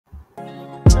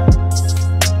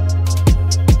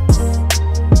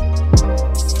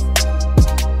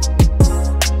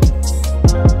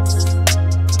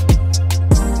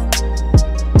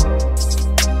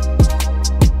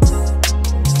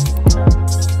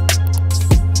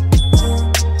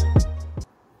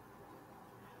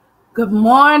Good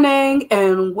morning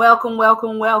and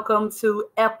welcome to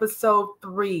episode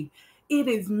 3. It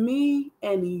is me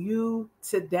and you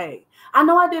today. I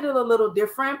know I did it a little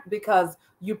different because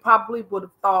you probably would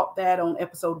have thought that on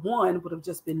episode 1 would have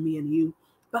just been me and you.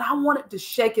 But I wanted to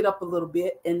shake it up a little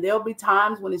bit, and there'll be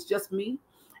times when it's just me,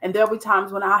 and there'll be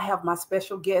times when I have my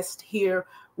special guest here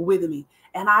with me.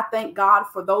 And I thank God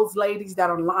for those ladies that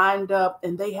are lined up,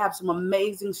 and they have some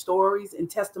amazing stories and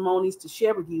testimonies to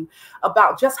share with you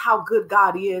about just how good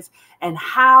God is and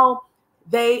how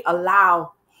they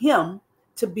allow Him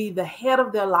to be the head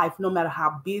of their life, no matter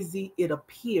how busy it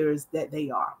appears that they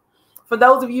are. For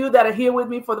those of you that are here with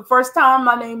me for the first time,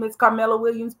 my name is Carmela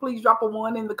Williams. Please drop a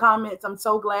 1 in the comments. I'm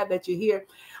so glad that you're here.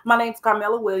 My name's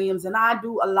Carmela Williams, and I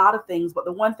do a lot of things, but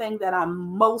the one thing that I'm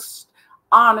most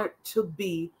honored to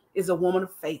be is a woman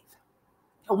of faith.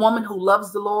 A woman who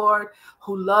loves the Lord,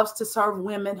 who loves to serve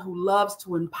women, who loves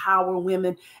to empower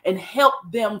women and help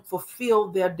them fulfill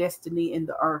their destiny in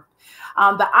the earth.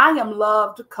 The I Am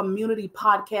Loved community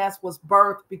podcast was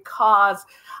birthed because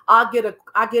I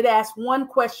get asked one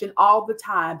question all the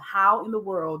time: how in the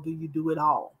world do you do it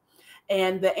all?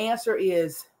 And the answer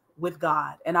is with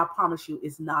God. And I promise you,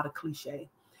 it's not a cliche.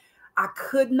 I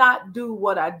could not do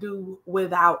what I do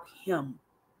without Him.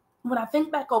 When I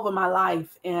think back over my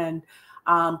life and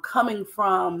coming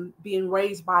from being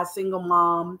raised by a single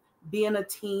mom, being a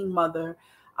teen mother,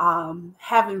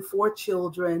 having 4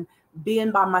 children,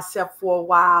 being by myself for a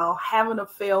while, having a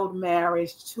failed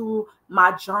marriage, to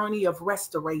my journey of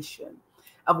restoration,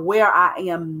 of where I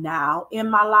am now in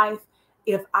my life.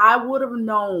 If I would have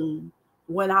known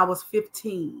when I was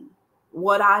 15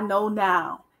 what I know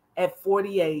now at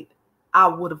 48, I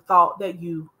would have thought that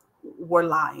you were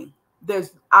lying.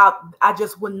 I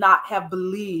just would not have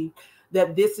believed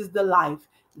that this is the life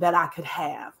that I could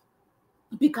have,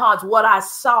 because what I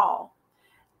saw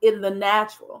in the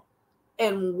natural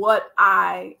and what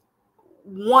I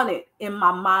wanted in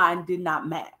my mind did not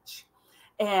match.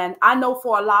 And I know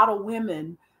for a lot of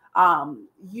women,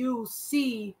 you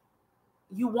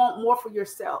want more for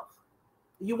yourself.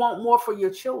 You want more for your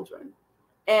children.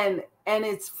 And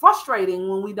it's frustrating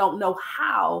when we don't know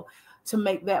how to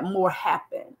make that more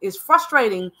happen. It's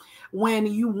frustrating when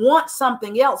you want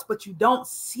something else, but you don't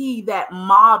see that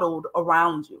modeled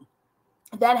around you.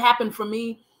 That happened for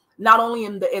me, not only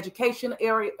in the education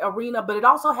arena, but it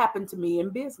also happened to me in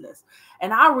business.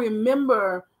 And I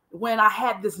remember when I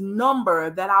had this number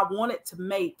that I wanted to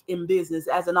make in business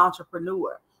as an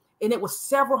entrepreneur, and it was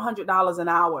several $100s an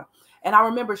hour. And I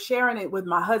remember sharing it with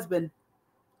my husband,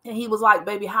 and he was like,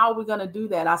 "Baby, how are we going to do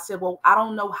that?" I said, "Well, I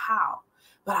don't know how,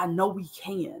 but I know we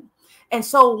can." And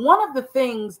so one of the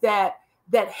things that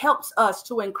helps us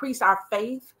to increase our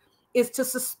faith is to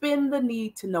suspend the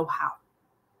need to know how.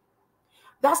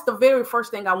 That's the very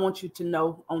first thing I want you to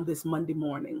know on this Monday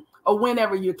morning, or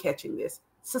whenever you're catching this.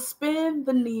 Suspend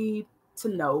the need to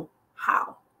know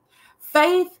how.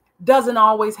 Faith doesn't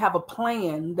always have a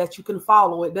plan that you can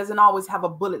follow. It doesn't always have a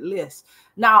bullet list.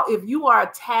 Now, if you are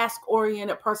a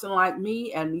task-oriented person like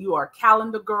me, and you are a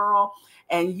calendar girl,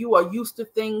 and you are used to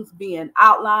things being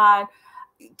outlined,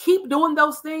 keep doing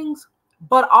those things,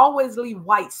 but always leave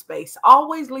white space.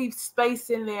 Always leave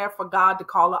space in there for God to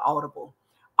call an audible.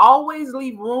 Always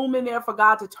leave room in there for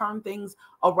God to turn things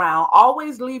around.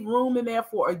 Always leave room in there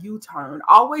for a U-turn.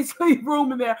 Always leave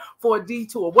room in there for a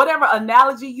detour. Whatever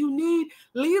analogy you need,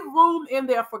 leave room in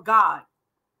there for God,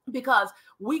 because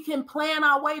we can plan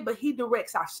our way, but He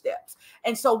directs our steps.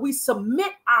 And so we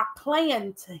submit our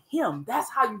plan to Him.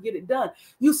 That's how you get it done.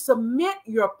 You submit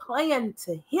your plan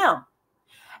to Him.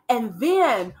 And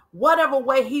then whatever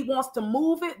way He wants to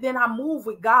move it, then I move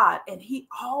with God, and He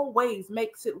always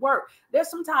makes it work. There's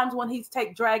some times when He's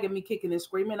dragging me kicking and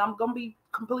screaming. I'm going to be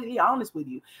completely honest with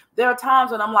you. There are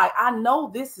times when I'm like, I know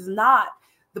this is not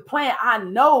the plan. I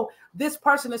know this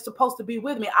person is supposed to be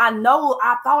with me. I know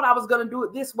I thought I was going to do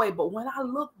it this way. But when I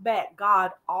look back,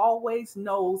 God always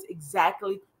knows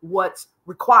exactly what's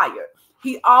required.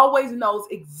 He always knows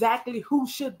exactly who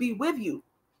should be with you,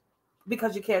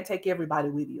 because you can't take everybody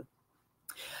with you.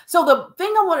 So the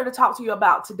thing I wanted to talk to you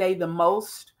about today the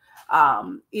most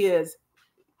is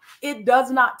it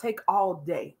does not take all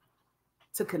day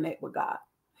to connect with God.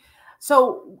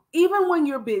 So even when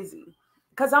you're busy,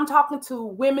 because I'm talking to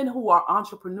women who are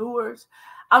entrepreneurs,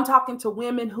 I'm talking to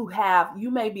women who you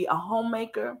may be a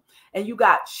homemaker and you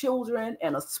got children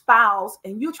and a spouse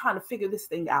and you're trying to figure this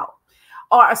thing out.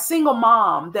 Or a single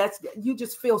mom you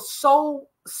just feel so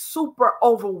super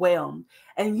overwhelmed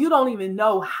and you don't even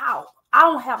know how. I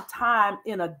don't have time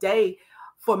in a day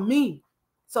for me.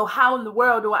 So how in the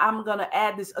world I'm going to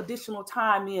add this additional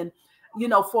time in,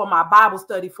 for my Bible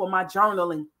study, for my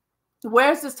journaling,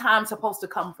 Where's this time supposed to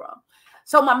come from?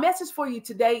 So my message for you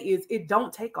today is it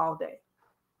don't take all day.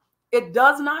 It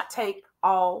does not take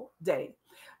all day.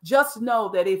 Just know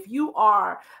that if you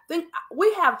are, think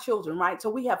we have children, right? So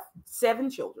we have 7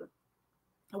 children.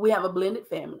 We have a blended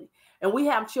family, and we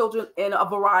have children in a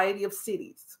variety of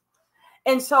cities.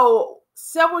 And so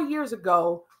several years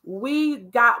ago, we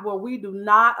got where we do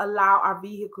not allow our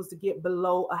vehicles to get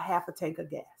below a half a tank of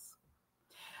gas.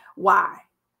 Why?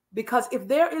 Because if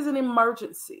there is an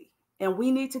emergency and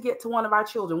we need to get to one of our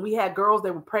children, we had girls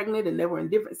that were pregnant and they were in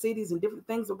different cities and different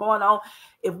things were going on.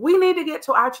 If we need to get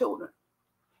to our children,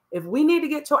 if we need to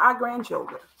get to our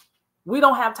grandchildren, we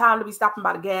don't have time to be stopping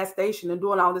by the gas station and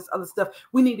doing all this other stuff.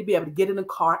 We need to be able to get in the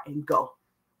car and go.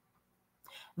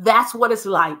 That's what it's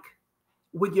like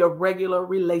with your regular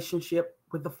relationship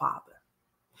with the Father.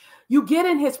 You get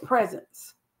in his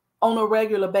presence on a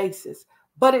regular basis,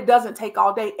 but it doesn't take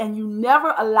all day, and you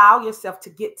never allow yourself to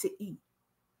get to eat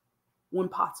when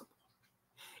possible.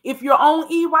 If you're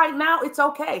on E right now, it's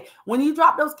okay. When you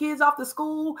drop those kids off to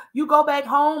school, you go back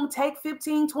home, take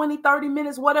 15, 20, 30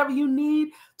 minutes, whatever you need,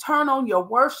 turn on your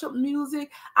worship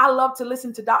music. I love to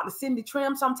listen to Dr. Cindy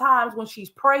Trim sometimes when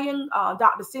she's praying,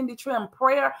 Dr. Cindy Trim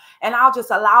prayer, and I'll just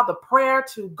allow the prayer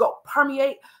to go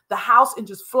permeate the house and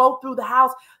just flow through the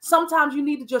house. Sometimes you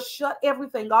need to just shut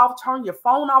everything off, turn your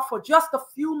phone off for just a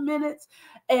few minutes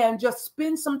and just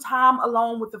spend some time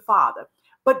alone with the Father.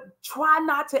 But try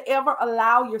not to ever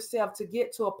allow yourself to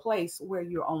get to a place where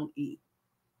you're on E.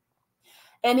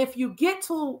 And if you get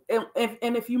to, and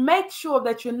if you make sure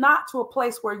that you're not to a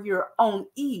place where you're on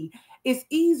E, it's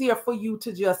easier for you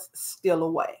to just steal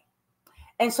away.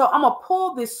 And so I'm going to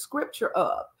pull this scripture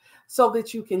up so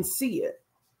that you can see it.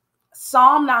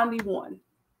 Psalm 91.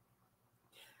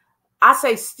 I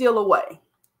say steal away.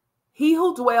 He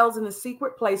who dwells in the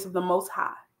secret place of the Most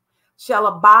High shall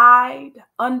abide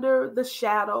under the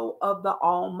shadow of the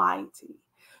Almighty.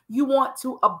 You want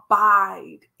to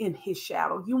abide in his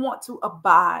shadow. You want to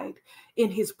abide in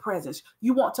his presence.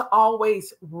 You want to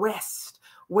always rest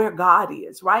where God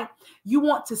is, right? You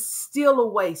want to steal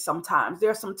away sometimes.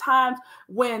 There are some times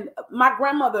when my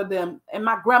grandmother and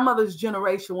my grandmother's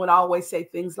generation would always say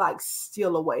things like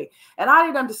steal away. And I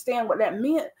didn't understand what that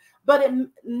meant. But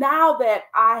now that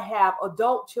I have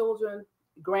adult children,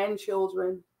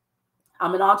 grandchildren,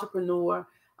 I'm an entrepreneur.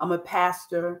 I'm a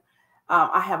pastor.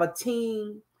 I have a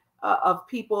team of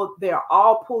people. They're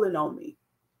all pulling on me.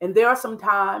 And there are some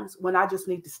times when I just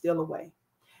need to steal away.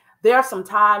 There are some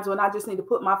times when I just need to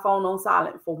put my phone on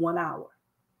silent for 1 hour.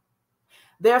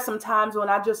 There are some times when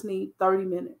I just need 30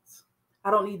 minutes. I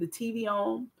don't need the TV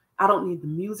on. I don't need the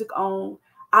music on.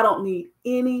 I don't need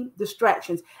any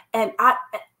distractions. And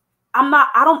I'm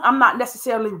not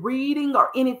necessarily reading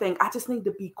or anything. I just need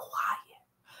to be quiet.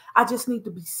 I just need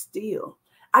to be still.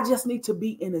 I just need to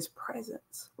be in his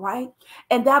presence, right?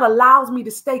 And that allows me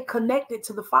to stay connected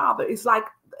to the Father. It's like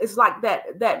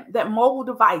that mobile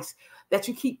device that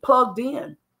you keep plugged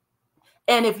in.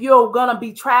 And if you're going to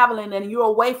be traveling and you're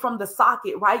away from the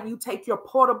socket, right, you take your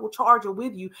portable charger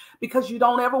with you because you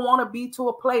don't ever want to be to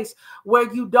a place where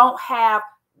you don't have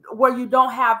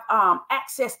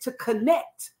access to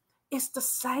connect. It's the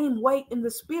same way in the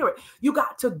spirit. You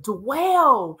got to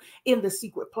dwell in the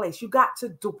secret place. You got to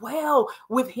dwell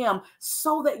with him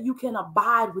so that you can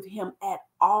abide with him at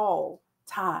all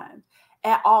times,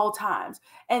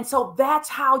 And so that's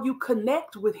how you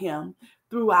connect with him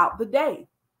throughout the day.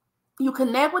 You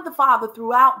connect with the Father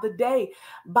throughout the day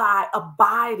by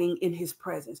abiding in his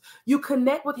presence. You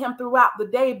connect with him throughout the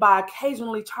day by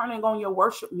occasionally turning on your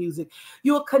worship music.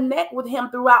 You'll connect with him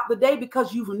throughout the day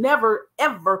because you've never,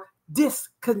 ever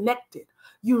disconnected.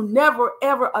 You never,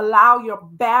 ever allow your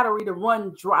battery to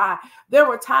run dry. There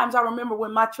were times I remember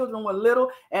when my children were little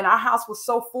and our house was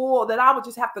so full that I would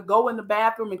just have to go in the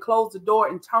bathroom and close the door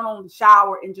and turn on the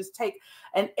shower and just take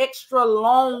an extra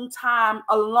long time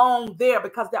alone there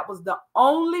because that was the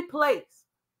only place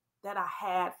that I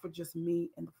had for just me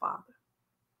and the Father.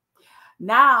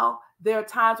 Now, there are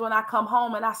times when I come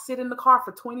home and I sit in the car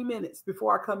for 20 minutes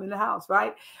before I come in the house,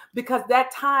 right? Because that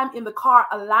time in the car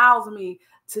allows me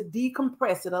to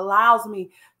decompress. It allows me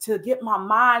to get my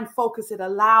mind focused. It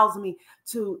allows me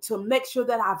to make sure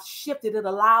that I've shifted. It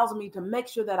allows me to make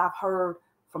sure that I've heard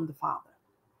from the Father.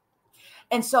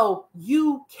 And so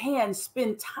you can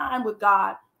spend time with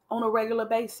God on a regular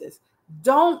basis.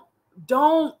 Don't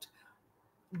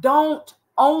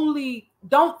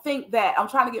think that, I'm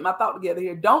trying to get my thought together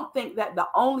here. Don't think that the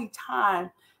only time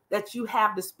that you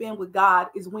have to spend with God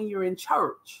is when you're in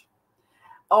church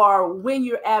or when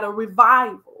you're at a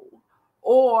revival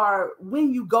or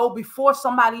when you go before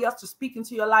somebody else to speak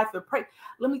into your life and pray.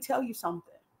 Let me tell you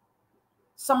something.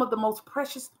 some of the most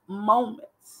precious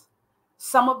moments,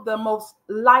 some of the most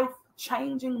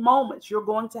life-changing moments you're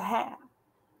going to have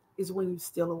is when you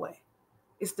steal away.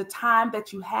 It's the time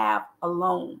that you have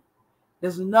alone.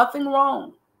 There's nothing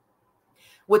wrong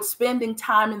with spending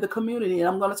time in the community, and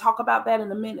I'm going to talk about that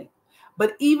in a minute.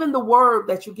 But even the word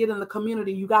that you get in the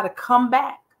community, you got to come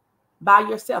back by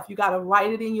yourself. You got to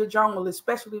write it in your journal,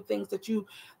 especially things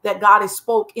that God has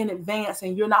spoke in advance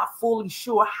and you're not fully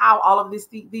sure how all of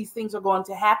these things are going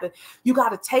to happen. You got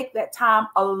to take that time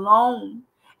alone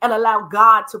and allow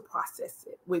God to process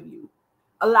it with you.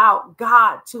 Allow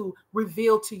God to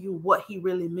reveal to you what he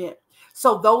really meant.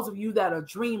 So those of you that are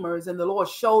dreamers and the Lord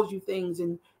shows you things,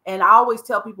 and I always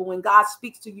tell people when God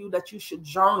speaks to you that you should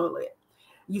journal it.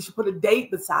 You should put a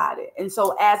date beside it. And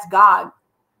so as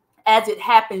it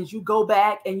happens, you go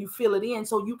back and you fill it in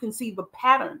so you can see the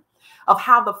pattern of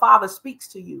how the Father speaks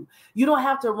to you. You don't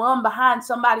have to run behind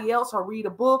somebody else or read a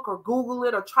book or Google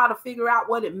it or try to figure out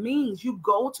what it means. You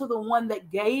go to the one that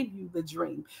gave you the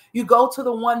dream. You go to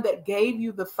the one that gave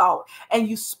you the thought, and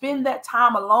you spend that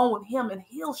time alone with him, and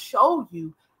he'll show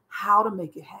you how to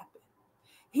make it happen.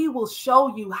 He will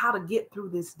show you how to get through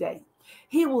this day.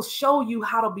 He will show you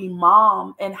how to be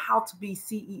mom and how to be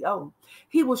CEO.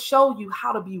 He will show you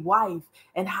how to be wife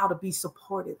and how to be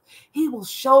supportive. He will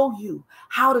show you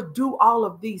how to do all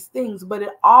of these things, but it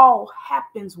all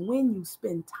happens when you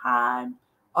spend time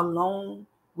alone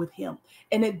with him.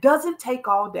 And it doesn't take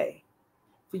all day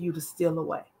for you to steal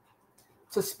away,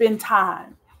 to spend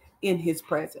time in his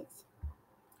presence.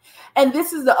 And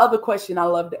this is the other question I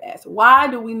love to ask. Why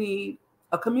do we need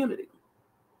a community?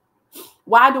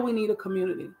 Why do we need a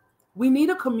community? We need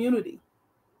a community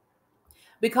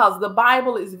because the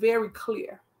Bible is very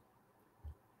clear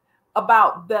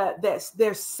about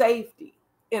there's safety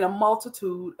in a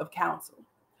multitude of counsel.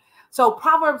 So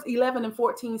Proverbs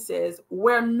 11:14 says,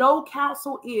 where no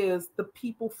counsel is, the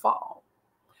people fall.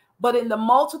 But in the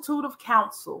multitude of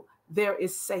counsel, there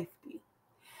is safety.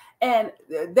 And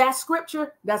that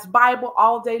scripture, that's Bible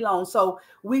all day long. So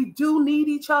we do need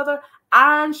each other.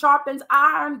 Iron sharpens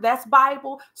iron. That's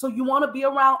Bible. So you want to be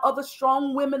around other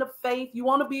strong women of faith. You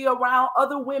want to be around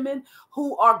other women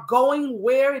who are going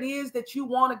where it is that you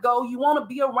want to go. You want to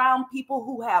be around people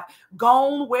who have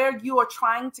gone where you are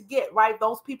trying to get, right?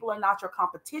 Those people are not your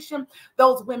competition.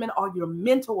 Those women are your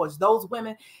mentors. Those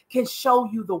women can show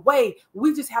you the way.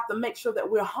 We just have to make sure that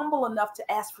we're humble enough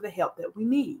to ask for the help that we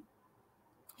need.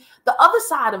 The other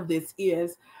side of this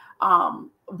is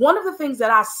one of the things that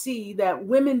I see that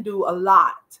women do a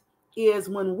lot is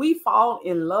when we fall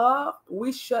in love,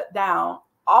 we shut down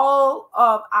all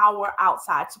of our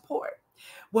outside support.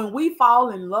 When we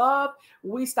fall in love,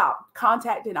 we stop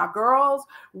contacting our girls.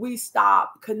 We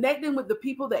stop connecting with the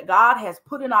people that God has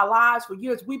put in our lives for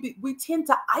years. We tend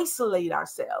to isolate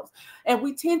ourselves, and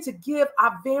we tend to give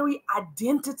our very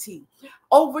identity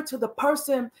over to the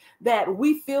person that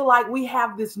we feel like we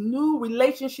have this new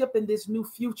relationship and this new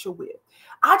future with.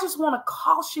 I just want to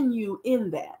caution you in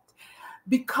that,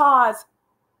 because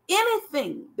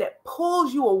anything that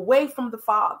pulls you away from the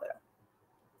Father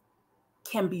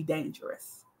can be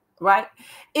dangerous, right?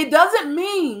 It doesn't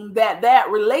mean that that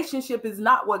relationship is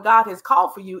not what God has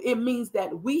called for you. It means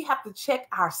that we have to check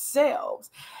ourselves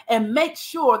and make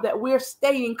sure that we're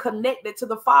staying connected to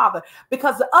the Father.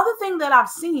 Because the other thing that I've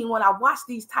seen when I watch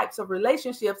these types of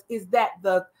relationships is that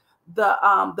the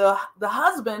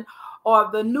husband or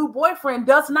the new boyfriend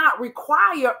does not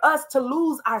require us to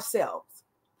lose ourselves.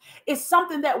 It's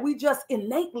something that we just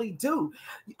innately do.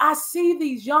 I see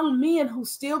these young men who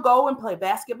still go and play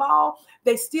basketball.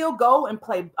 They still go and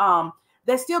play.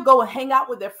 They still go and hang out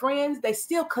with their friends. They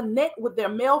still connect with their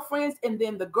male friends. And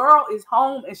then the girl is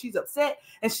home and she's upset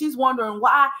and she's wondering,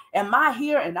 why am I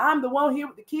here? And I'm the one here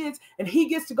with the kids, and he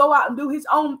gets to go out and do his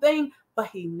own thing. But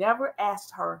he never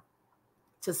asked her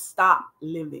to stop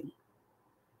living.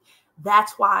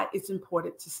 That's why it's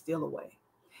important to steal away.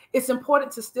 It's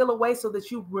important to steal away so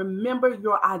that you remember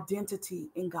your identity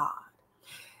in God.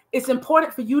 It's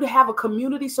important for you to have a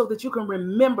community so that you can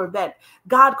remember that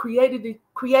God created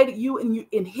you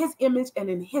in his image and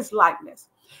in his likeness.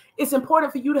 It's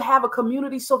important for you to have a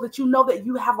community so that you know that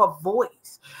you have a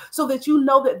voice, so that you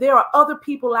know that there are other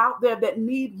people out there that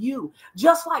need you.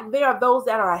 Just like there are those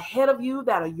that are ahead of you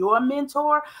that are your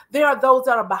mentor, there are those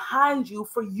that are behind you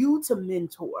for you to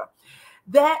mentor.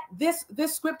 That this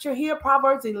scripture here,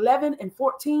 Proverbs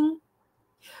 11:14,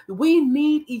 we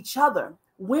need each other.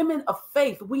 Women of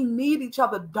faith, we need each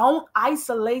other. Don't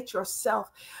isolate yourself.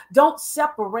 Don't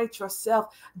separate yourself.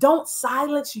 Don't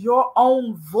silence your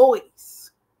own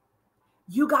voice.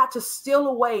 You got to steal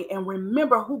away and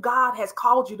remember who God has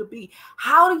called you to be.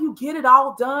 How do you get it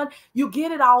all done? You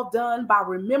get it all done by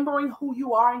remembering who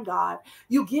you are in God.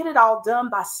 You get it all done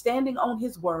by standing on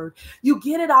his word. You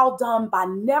get it all done by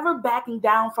never backing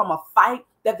down from a fight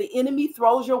that the enemy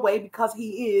throws your way, because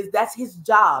that's his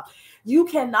job. You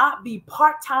cannot be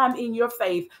part-time in your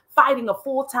faith fighting a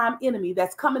full-time enemy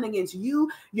that's coming against you,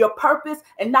 your purpose,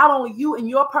 and not only you and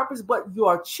your purpose, but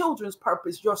your children's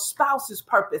purpose, your spouse's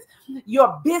purpose,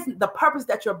 your business, the purpose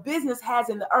that your business has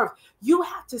in the earth. You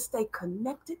have to stay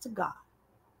connected to God.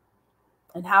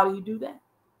 And how do you do that?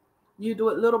 You do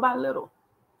it little by little.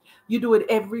 You do it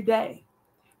every day.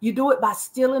 You do it by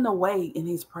stealing away in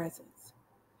his presence.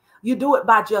 You do it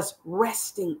by just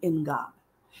resting in God.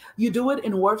 You do it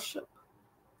in worship.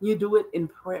 You do it in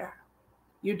prayer.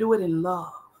 You do it in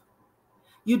love.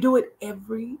 You do it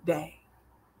every day.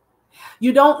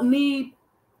 You don't need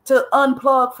to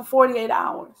unplug for 48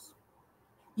 hours.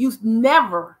 You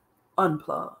never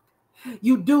unplug.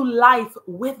 You do life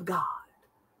with God.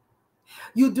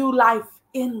 You do life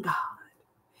in God.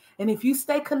 And if you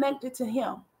stay connected to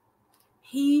him,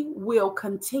 he will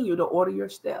continue to order your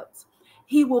steps.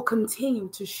 He will continue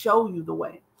to show you the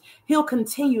way. He'll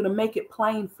continue to make it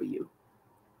plain for you.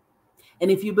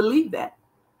 And if you believe that,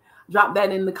 drop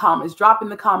that in the comments. Drop in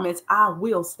the comments, I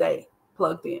will stay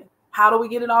plugged in. How do we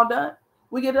get it all done?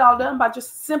 We get it all done by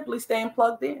just simply staying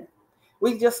plugged in.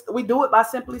 We do it by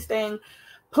simply staying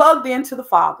plugged into the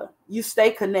Father. You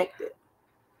stay connected.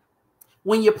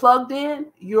 When you're plugged in,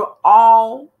 you're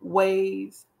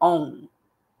always on.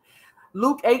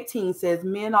 Luke 18 says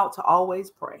men ought to always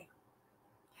pray.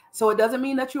 So it doesn't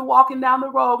mean that you're walking down the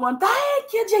road going,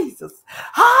 thank you, Jesus.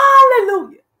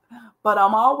 Hallelujah. But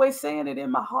I'm always saying it in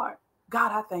my heart.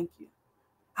 God, I thank you.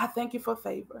 I thank you for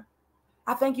favor.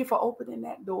 I thank you for opening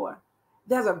that door.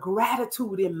 There's a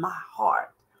gratitude in my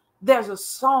heart. There's a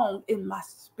song in my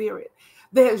spirit.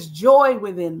 There's joy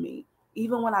within me.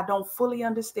 Even when I don't fully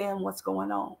understand what's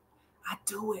going on, I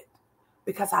do it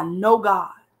because I know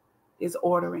God is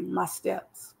ordering my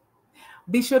steps.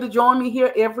 Be sure to join me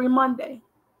here every Monday.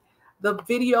 The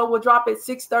video will drop at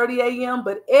 6:30 a.m.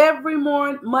 But every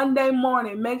Monday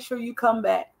morning, make sure you come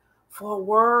back for a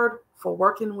word for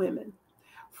working women,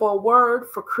 for a word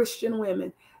for Christian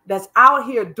women that's out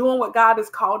here doing what God has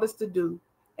called us to do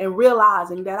and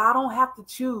realizing that I don't have to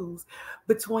choose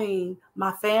between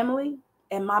my family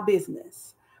and my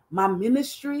business, my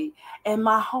ministry and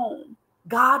my home.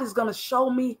 God is going to show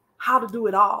me how to do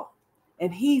it all,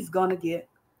 and he's going to get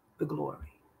the glory.